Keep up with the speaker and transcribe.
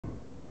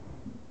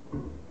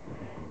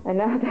And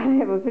now that I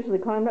have officially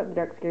climbed up the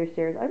dark, scary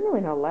stairs, I'm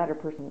really not a ladder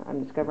person,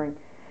 I'm discovering.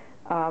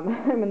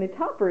 I'm in the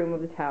top room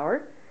of the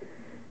tower.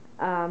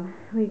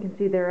 You can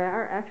see there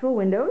are actual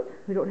windows.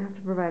 We don't have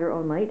to provide our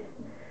own light,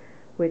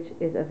 which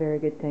is a very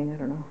good thing. I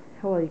don't know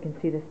how well you can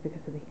see this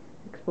because of the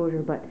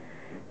exposure, but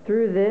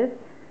through this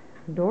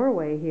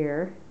doorway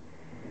here,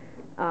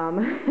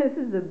 this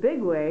is the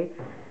big way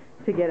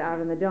to get out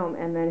in the dome.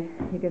 And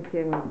then you can see,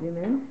 I'm going to zoom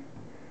in.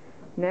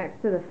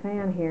 Next to the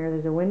fan here,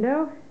 there's a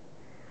window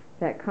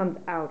that comes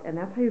out, and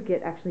that's how you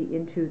get actually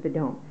into the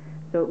dome.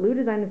 So Lew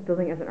designed this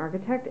building as an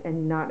architect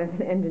and not as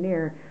an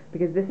engineer,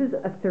 because this is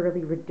a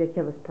thoroughly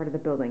ridiculous part of the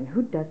building.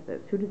 Who does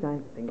this? Who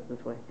designs things this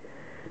way?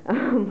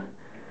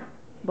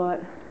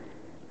 But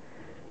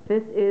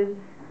this is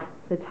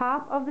the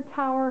top of the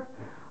tower,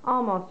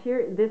 almost.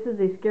 Here, this is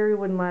a scary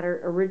wooden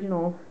ladder,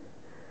 original,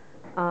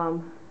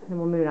 and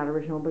well, maybe not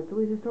original, but it's at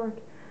least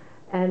historic.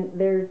 And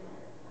there's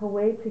a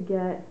way to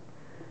get,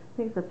 I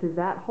think it's up through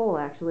that hole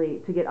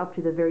actually, to get up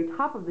to the very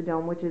top of the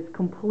dome, which is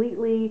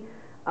completely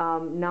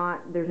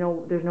not, there's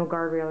no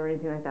guardrail or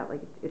anything like that.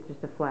 Like, it's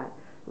just a flat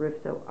roof.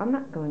 So I'm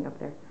not going up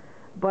there,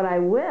 but I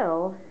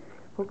will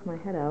poke my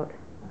head out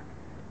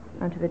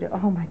onto the dome.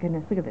 Oh my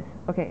goodness, look at this.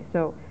 Okay,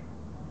 so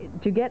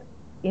to get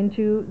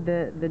into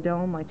the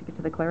dome, like to get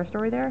to the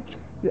clerestory there,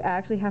 you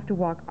actually have to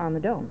walk on the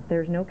dome.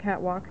 There's no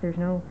catwalk, there's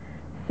no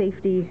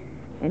safety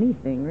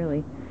anything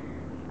really.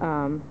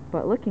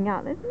 But looking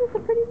out, this is a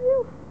pretty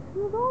view.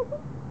 This is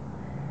awesome.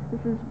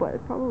 This is what,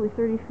 it's probably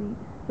 30 feet,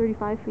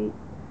 35 feet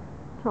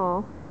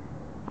tall.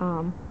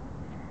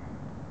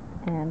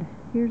 And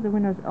here's the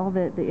windows, all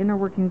the inner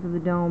workings of the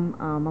dome.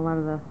 A lot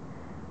of the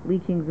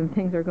leakings and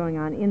things are going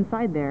on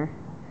inside there.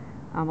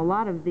 A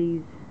lot of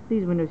these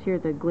windows here,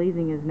 the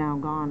glazing is now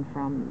gone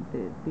from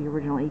the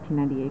original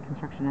 1898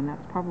 construction, and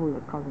that's probably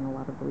what's causing a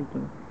lot of the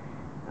leaking.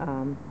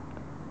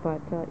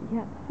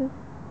 Yeah, this is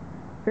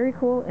very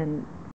cool, and